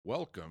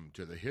Welcome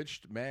to the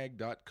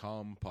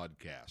HitchedMag.com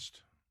podcast.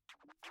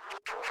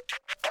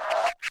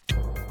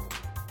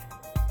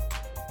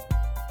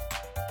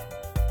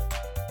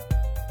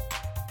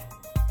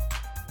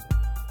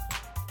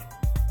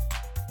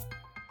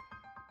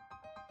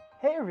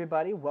 Hey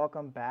everybody,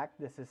 welcome back.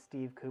 This is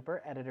Steve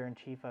Cooper,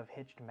 Editor-in-Chief of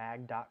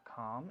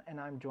HitchedMag.com, and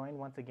I'm joined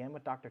once again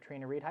with Dr.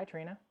 Trina Reed. Hi,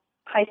 Trina.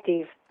 Hi,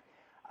 Steve.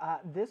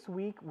 This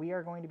week we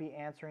are going to be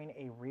answering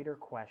a reader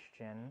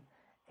question,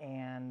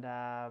 and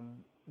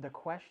the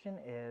question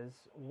is,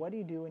 what do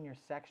you do when your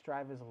sex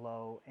drive is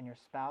low and your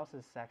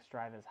spouse's sex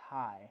drive is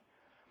high?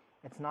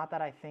 It's not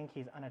that I think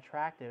he's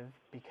unattractive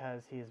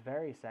because he is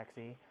very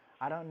sexy.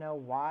 I don't know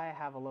why I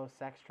have a low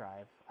sex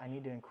drive. I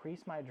need to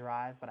increase my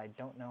drive, but I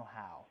don't know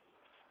how.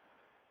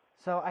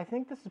 So I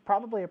think this is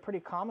probably a pretty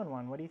common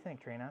one. What do you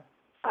think, Trina?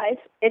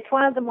 It's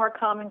one of the more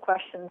common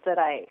questions that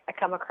I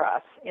come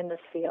across in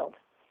this field.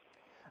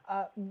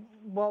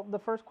 Well, the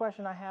first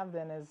question I have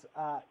then is,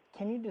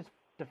 can you just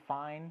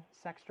define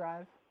sex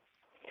drive?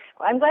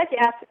 Well, I'm glad you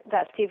asked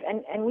that, Steve,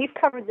 and we've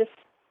covered this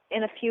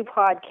in a few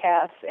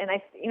podcasts. And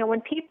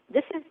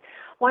this is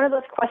one of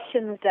those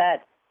questions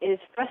that is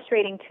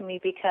frustrating to me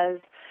because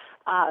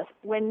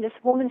when this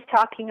woman's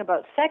talking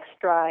about sex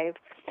drive,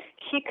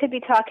 she could be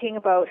talking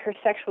about her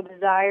sexual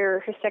desire,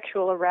 her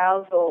sexual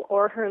arousal,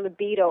 or her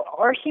libido,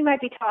 or she might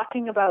be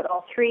talking about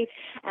all three,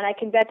 and I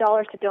can bet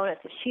dollars to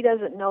donuts that she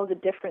doesn't know the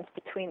difference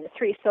between the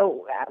three.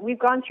 So we've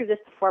gone through this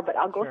before, but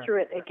I'll go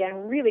through it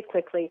again really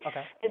quickly.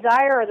 Okay.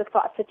 Desire are the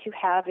thoughts that you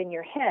have in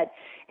your head,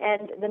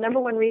 and the number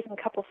one reason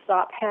couples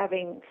stop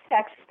having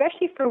sex,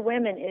 especially for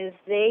women, is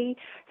they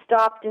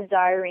stop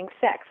desiring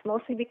sex,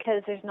 mostly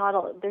because there's not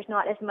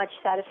as much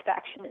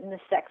satisfaction in the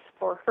sex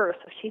for her,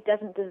 so she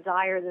doesn't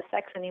desire the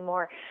sex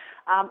anymore.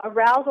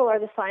 Arousal are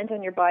the signs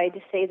on your body to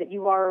say that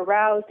you are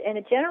aroused, and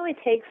it generally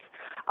takes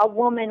a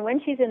woman, when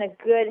she's in a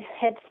good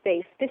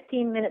headspace,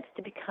 15 minutes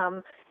to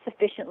become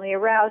sufficiently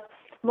aroused.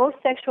 Most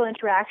sexual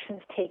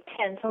interactions take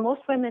 10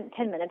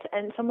 minutes,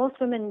 and so most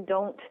women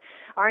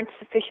aren't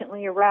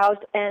sufficiently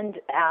aroused and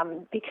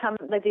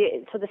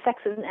so the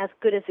sex isn't as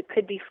good as it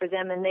could be for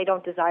them, and they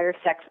don't desire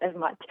sex as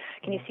much.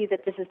 Can you see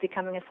that this is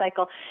becoming a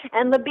cycle?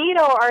 And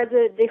libido are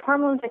the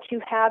hormones that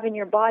you have in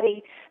your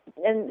body,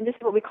 and this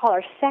is what we call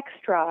our sex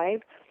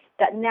drive,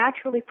 that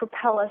naturally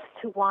propel us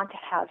to want to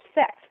have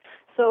sex.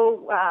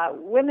 So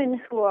women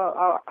who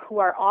are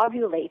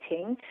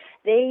ovulating,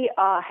 they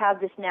have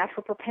this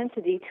natural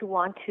propensity to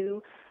want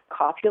to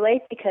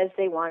copulate because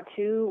they want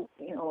to,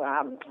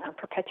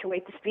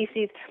 perpetuate the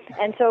species.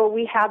 And so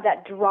we have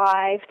that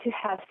drive to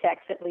have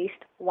sex at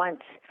least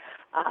once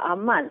a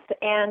month.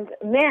 And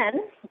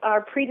men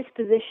are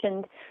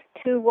predispositioned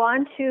to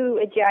want to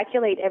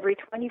ejaculate every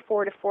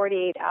 24 to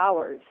 48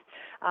 hours.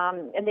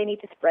 And they need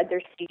to spread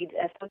their seed,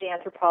 as the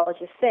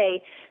anthropologists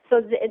say.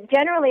 So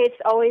generally,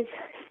 it's always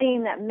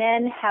seen that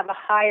men have a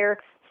higher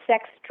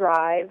sex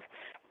drive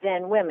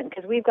than women,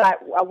 because we've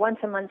got a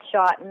once-a-month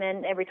shot,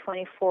 men every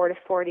 24 to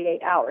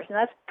 48 hours. And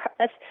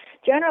that's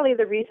generally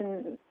the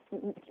reason,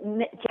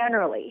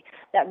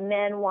 that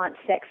men want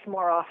sex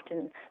more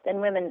often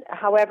than women.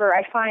 However,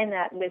 I find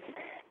that with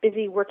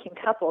busy working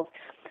couples,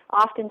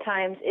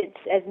 oftentimes it's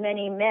as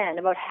many men,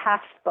 about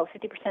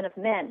 50% of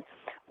men,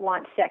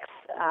 want sex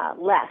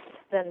less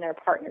than their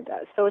partner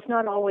does. So it's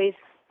not always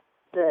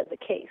the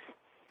case.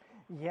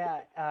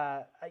 Yeah,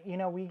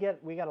 we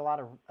get a lot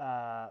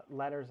of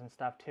letters and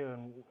stuff too,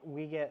 and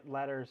we get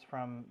letters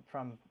from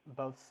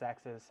both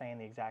sexes saying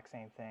the exact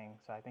same thing.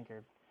 So I think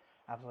you're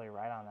absolutely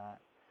right on that.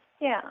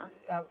 Yeah.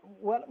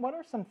 What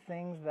are some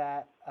things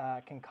that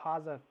can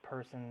cause a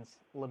person's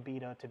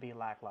libido to be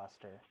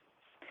lackluster?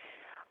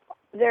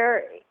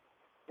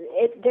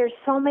 There's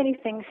so many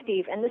things,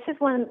 Steve, and this is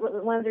one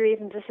of the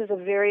reasons this is a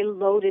very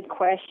loaded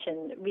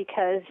question,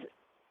 because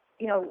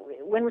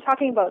when we're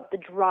talking about the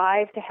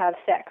drive to have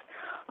sex,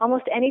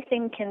 almost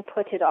anything can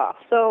put it off.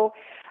 So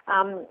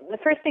the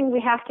first thing we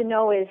have to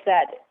know is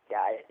that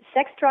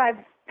sex drive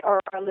or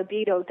our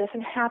libido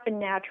doesn't happen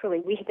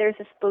naturally. There's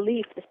this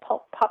belief, this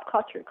pop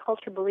culture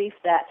belief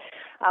that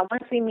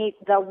once we meet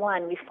the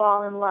one, we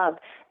fall in love,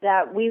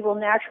 that we will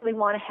naturally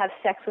want to have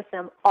sex with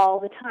them all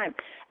the time.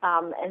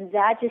 And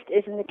that just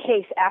isn't the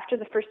case. After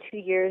the first 2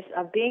 years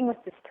of being with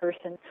this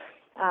person,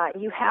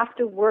 you have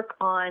to work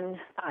on,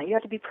 you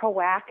have to be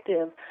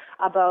proactive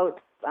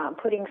about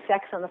putting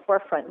sex on the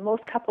forefront.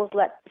 Most couples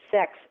let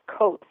sex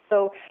coast.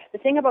 So the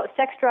thing about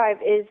sex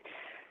drive is,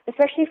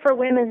 especially for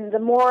women, the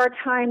more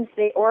times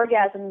they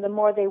orgasm, the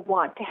more they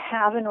want to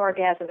have an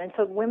orgasm. And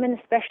so women,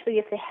 especially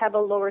if they have a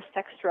lower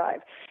sex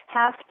drive,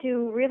 have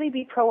to really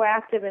be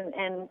proactive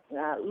and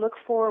look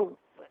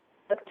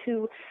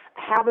to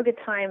have a good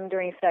time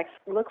during sex,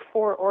 look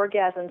for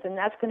orgasms, and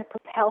that's going to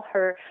propel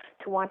her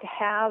to want to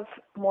have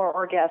more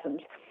orgasms.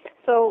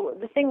 So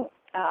the thing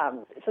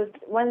so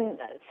when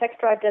sex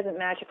drive doesn't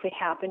magically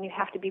happen, you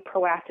have to be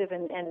proactive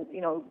and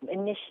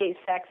initiate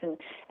sex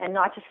and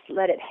not just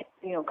let it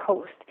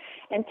coast.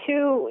 And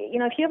two,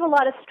 if you have a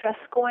lot of stress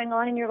going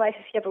on in your life,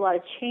 if you have a lot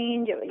of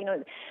change,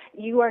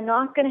 you are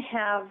not going to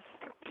have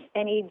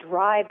any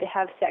drive to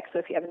have sex. So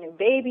if you have a new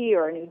baby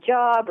or a new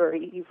job or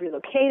you've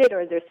relocated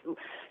or there's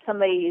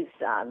somebody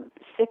who's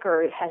sick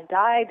or has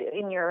died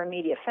in your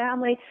immediate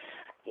family,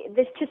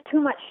 there's just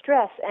too much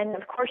stress, and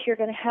of course you're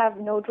going to have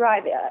no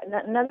drive.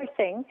 Another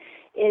thing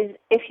is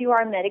if you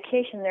are on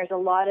medication, there's a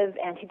lot of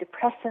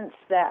antidepressants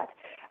that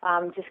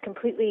just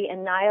completely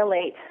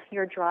annihilate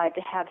your drive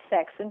to have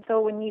sex. And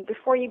so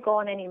before you go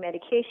on any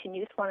medication,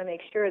 you just want to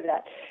make sure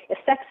that if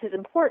sex is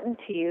important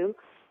to you,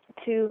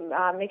 to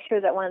make sure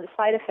that one of the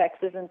side effects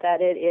isn't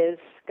that it is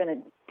going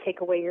to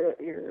take away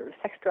your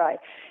sex drive.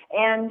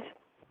 And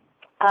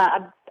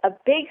a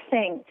big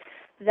thing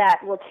that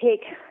will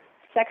take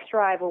sex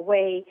drive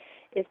away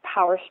is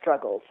power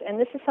struggles. And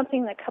this is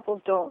something that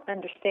couples don't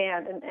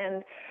understand.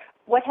 And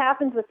what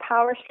happens with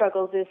power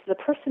struggles is the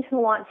person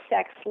who wants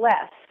sex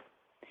less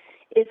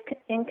is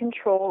in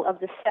control of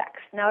the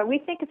sex. Now, we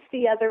think it's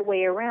the other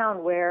way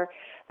around, where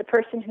the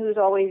person who's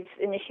always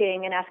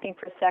initiating and asking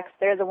for sex,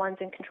 they're the ones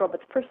in control. But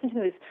the person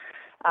who's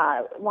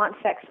wants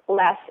sex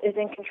less is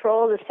in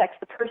control of the sex.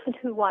 The person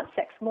who wants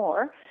sex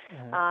more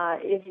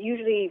is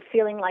usually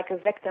feeling like a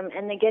victim,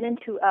 and they get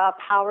into a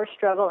power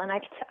struggle. And I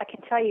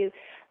can tell you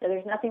that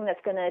there's nothing that's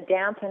going to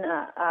dampen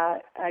a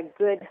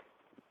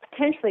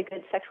potentially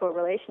good sexual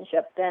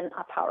relationship than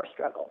a power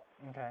struggle.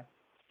 Okay.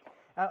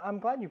 I'm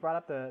glad you brought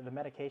up the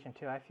medication,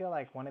 too. I feel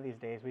like one of these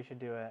days we should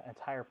do an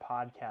entire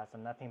podcast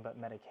on nothing but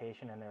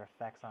medication and their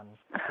effects on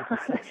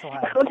people's sex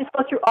lives. We'll just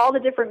go through all the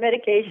different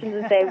medications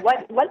and say,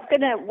 what's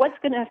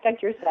gonna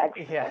affect your sex?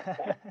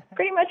 Yeah.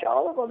 Pretty much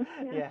all of them.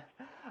 Yeah.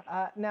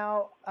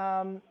 Now,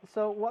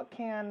 so what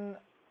can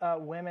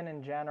women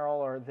in general,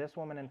 or this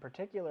woman in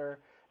particular,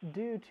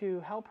 do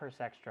to help her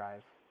sex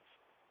drive?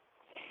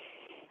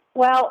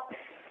 Well,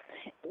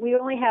 we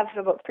only have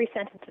about 3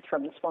 sentences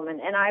from this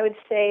woman, and I would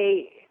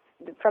say,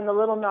 from the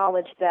little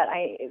knowledge that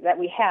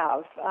we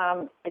have,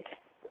 it's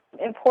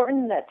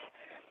important that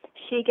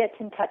she gets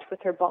in touch with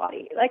her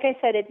body. Like I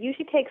said, it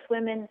usually takes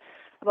women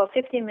about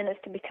 15 minutes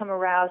to become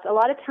aroused. A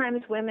lot of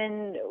times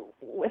women,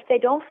 if they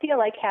don't feel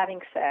like having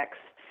sex,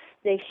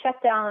 they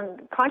shut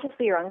down,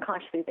 consciously or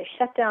unconsciously, they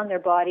shut down their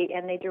body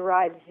and they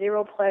derive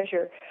zero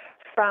pleasure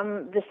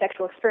from the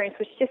sexual experience,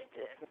 which just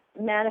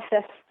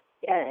manifests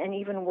an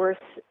even worse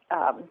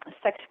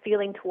sex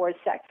feeling towards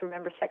sex.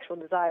 Remember, sexual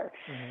desire.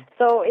 Mm-hmm.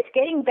 So it's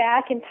getting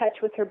back in touch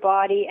with her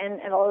body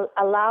and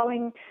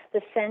allowing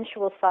the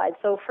sensual side.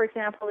 So, for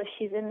example, if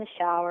she's in the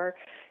shower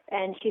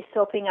and she's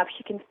soaping up,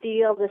 she can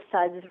feel the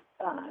suds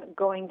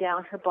going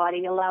down her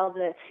body. Allow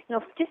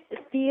just to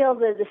feel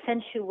the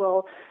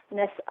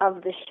sensualness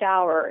of the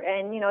shower.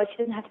 And, she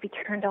doesn't have to be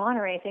turned on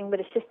or anything,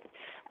 but it's just,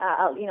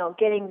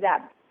 getting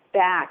that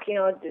back,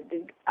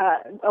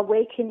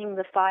 awakening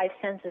the 5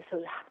 senses,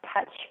 so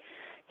touch,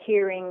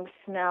 hearing,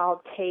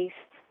 smell, taste.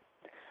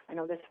 I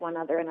know there's one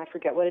other, and I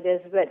forget what it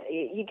is, but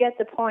you get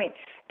the point,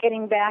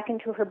 getting back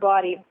into her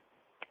body.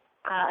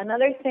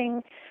 Another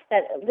thing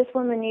that this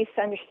woman needs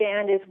to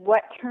understand is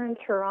what turns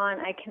her on.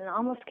 I can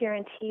almost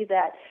guarantee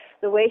that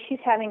the way she's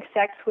having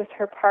sex with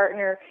her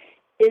partner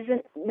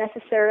isn't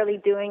necessarily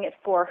doing it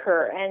for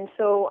her. And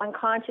so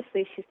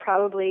unconsciously, she's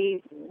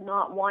probably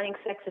not wanting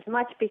sex as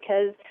much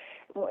because,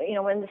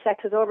 when the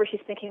sex is over,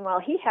 she's thinking,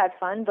 well, he had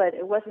fun, but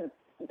it wasn't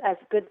as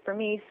good for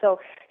me. So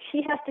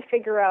she has to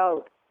figure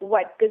out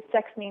what good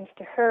sex means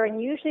to her.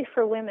 And usually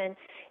for women,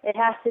 it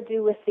has to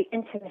do with the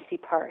intimacy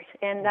part.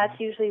 And that's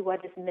usually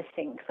what is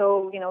missing.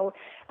 So,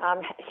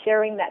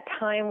 sharing that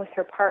time with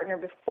her partner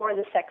before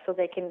the sex so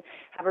they can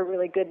have a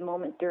really good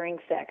moment during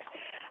sex.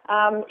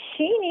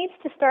 She needs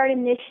to start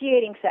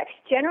initiating sex.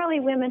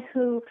 Generally, women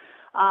who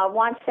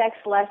want sex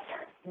less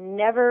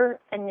never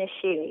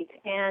initiate,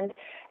 and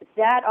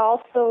that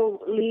also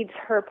leads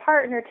her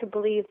partner to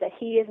believe that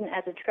he isn't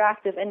as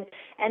attractive. And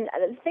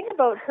the thing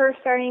about her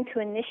starting to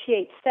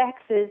initiate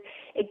sex is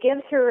it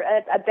gives her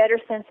a better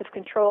sense of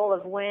control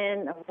of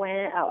when,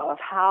 of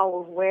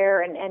how, of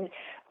where, and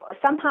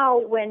somehow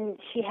when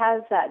she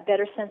has that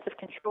better sense of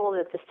control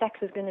that the sex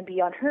is going to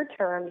be on her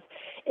terms,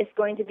 it's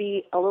going to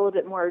be a little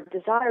bit more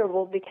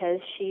desirable because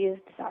she is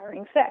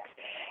desiring sex.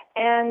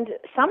 And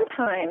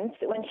sometimes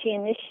when she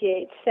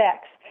initiates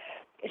sex,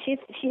 she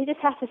just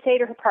has to say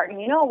to her partner,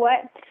 you know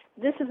what,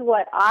 this is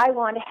what I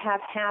want to have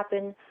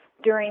happen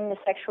during the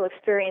sexual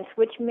experience,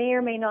 which may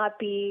or may not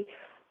be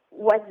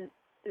what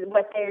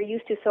they're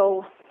used to.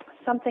 So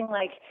something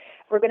like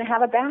we're going to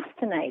have a bath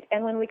tonight,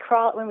 and when we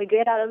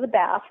get out of the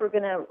bath, we're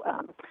going to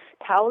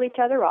towel each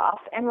other off,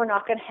 and we're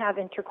not going to have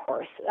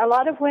intercourse. A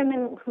lot of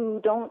women who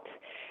don't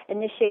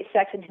initiate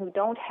sex and who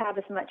don't have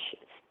as much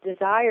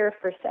desire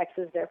for sex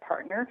as their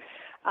partner,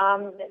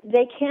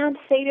 they can't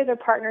say to their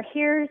partner,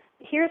 here's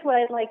what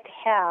I'd like to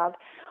have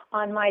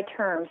on my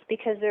terms,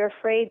 because they're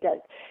afraid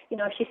that,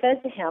 if she says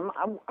to him,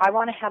 I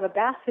want to have a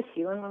bath with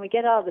you, and when we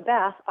get out of the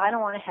bath, I don't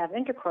want to have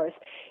intercourse,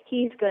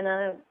 he's going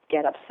to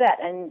get upset,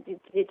 and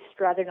it's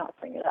rather not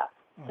bring it up.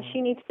 Mm-hmm. So she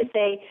needs to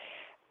say,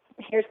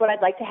 here's what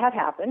I'd like to have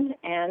happen,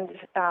 and,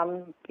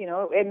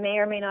 it may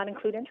or may not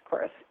include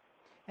intercourse.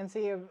 And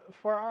see,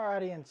 for our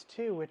audience,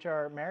 too, which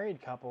are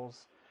married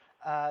couples,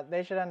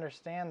 they should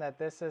understand that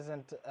this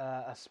isn't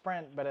a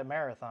sprint, but a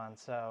marathon,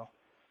 so,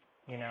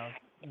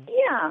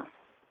 Yeah.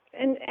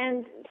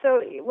 And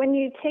so when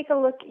you take a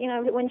look,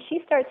 when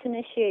she starts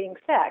initiating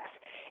sex,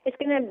 it's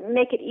going to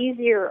make it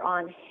easier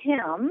on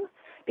him,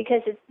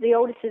 because the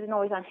onus isn't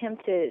always on him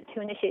to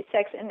initiate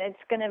sex, and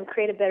it's going to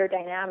create a better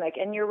dynamic.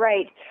 And you're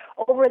right,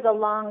 over the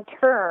long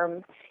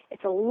term,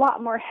 it's a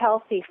lot more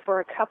healthy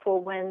for a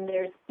couple when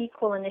there's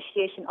equal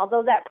initiation,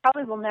 although that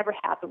probably will never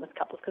happen with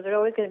couples, because there's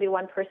always going to be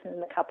one person in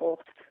the couple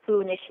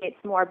who initiates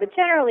more. But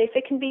generally, if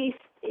it can be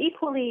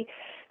equally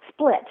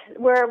split,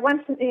 where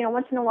once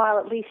in a while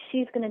at least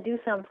she's going to do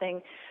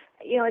something,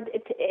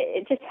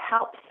 it just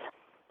helps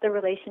the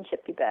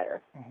relationship be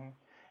better. Mm-hmm.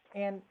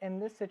 And in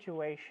this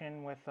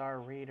situation with our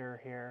reader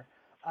here,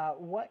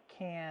 what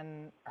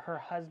can her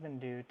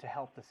husband do to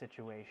help the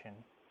situation?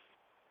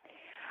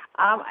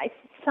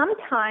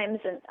 Sometimes,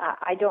 and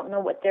I don't know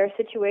what their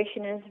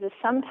situation is, but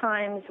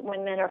sometimes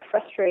when men are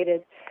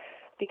frustrated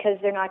because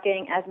they're not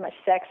getting as much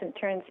sex and it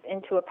turns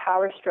into a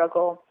power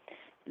struggle,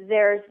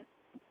 there's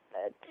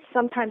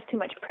sometimes too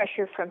much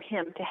pressure from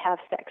him to have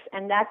sex,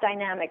 and that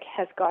dynamic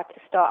has got to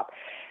stop.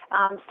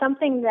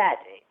 Something that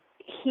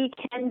he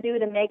can do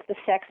to make the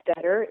sex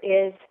better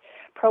is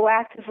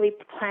proactively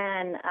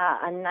plan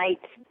a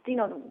night,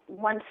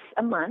 once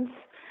a month,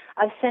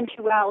 of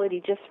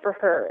sensuality just for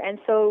her. And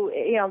so,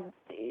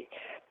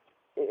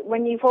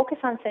 when you focus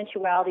on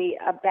sensuality,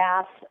 a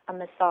bath, a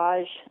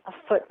massage, a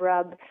foot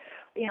rub,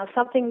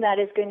 something that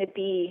is going to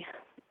be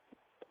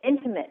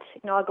intimate,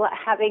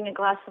 having a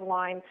glass of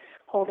wine,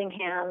 holding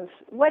hands,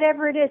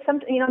 whatever it is.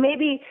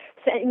 Maybe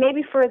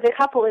for the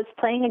couple it's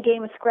playing a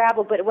game of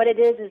Scrabble, but what it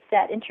is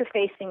that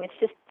interfacing. It's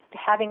just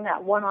having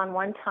that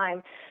one-on-one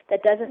time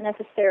that doesn't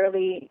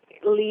necessarily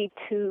lead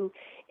to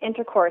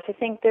intercourse. I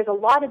think there's a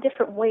lot of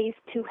different ways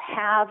to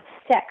have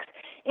sex.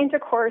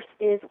 Intercourse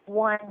is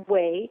one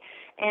way,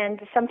 and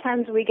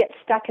sometimes we get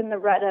stuck in the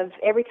rut of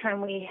every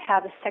time we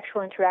have a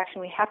sexual interaction,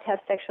 we have to have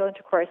sexual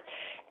intercourse.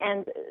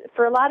 And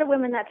for a lot of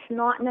women, that's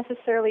not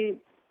necessarily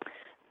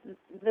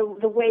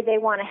the way they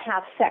want to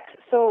have sex.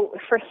 So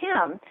for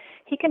him,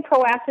 he can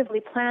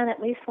proactively plan at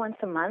least once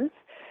a month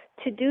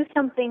to do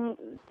something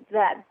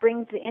that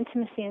brings the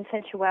intimacy and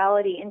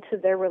sensuality into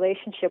their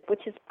relationship,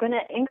 which is going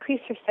to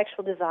increase her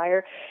sexual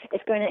desire.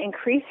 It's going to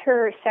increase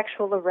her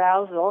sexual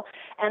arousal.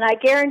 And I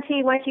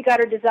guarantee once you got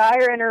her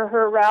desire and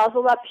her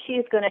arousal up,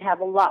 she's going to have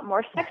a lot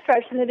more sex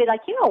drive. She's going to be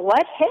like, you know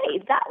what? Hey,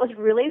 that was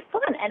really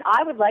fun, and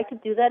I would like to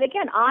do that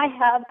again. I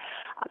have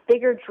a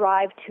bigger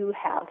drive to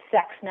have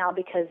sex now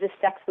because this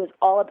sex was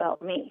all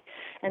about me.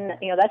 And,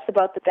 that's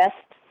about the best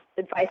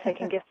advice I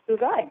can give to a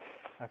guy.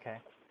 Okay.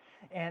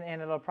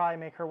 And it'll probably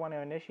make her want to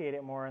initiate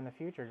it more in the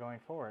future going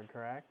forward,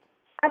 correct?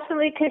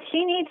 Absolutely, because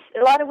she needs,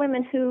 a lot of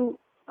women who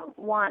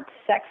want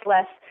sex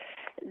less,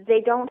 they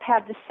don't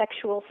have the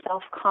sexual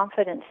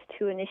self-confidence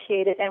to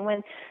initiate it. And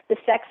when the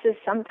sex is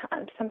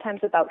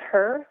sometimes about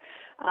her,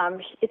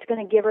 it's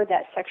going to give her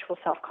that sexual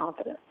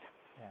self-confidence.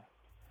 Yeah.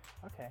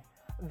 Okay.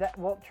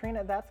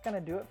 Trina, that's going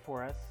to do it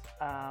for us.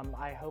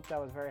 I hope that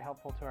was very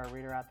helpful to our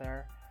reader out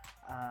there.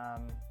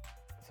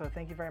 So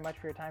thank you very much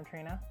for your time,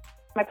 Trina.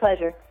 My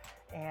pleasure.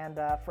 And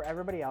for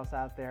everybody else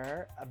out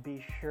there,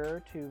 be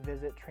sure to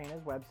visit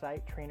Trina's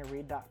website,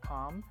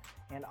 trinareed.com,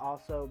 and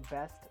also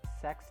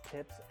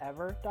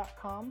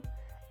bestsextipsever.com.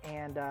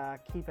 And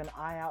keep an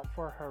eye out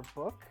for her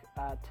book,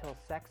 Till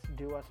Sex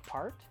Do Us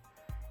Part.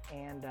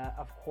 And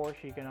of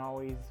course, you can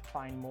always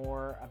find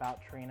more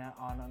about Trina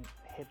on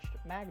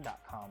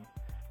hitchedmag.com.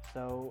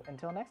 So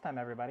until next time,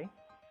 everybody.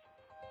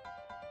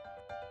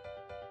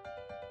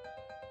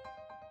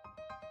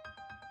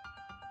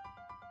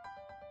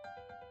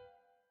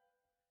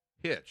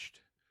 Hitched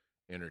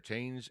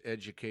entertains,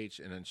 educates,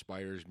 and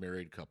inspires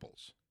married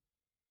couples.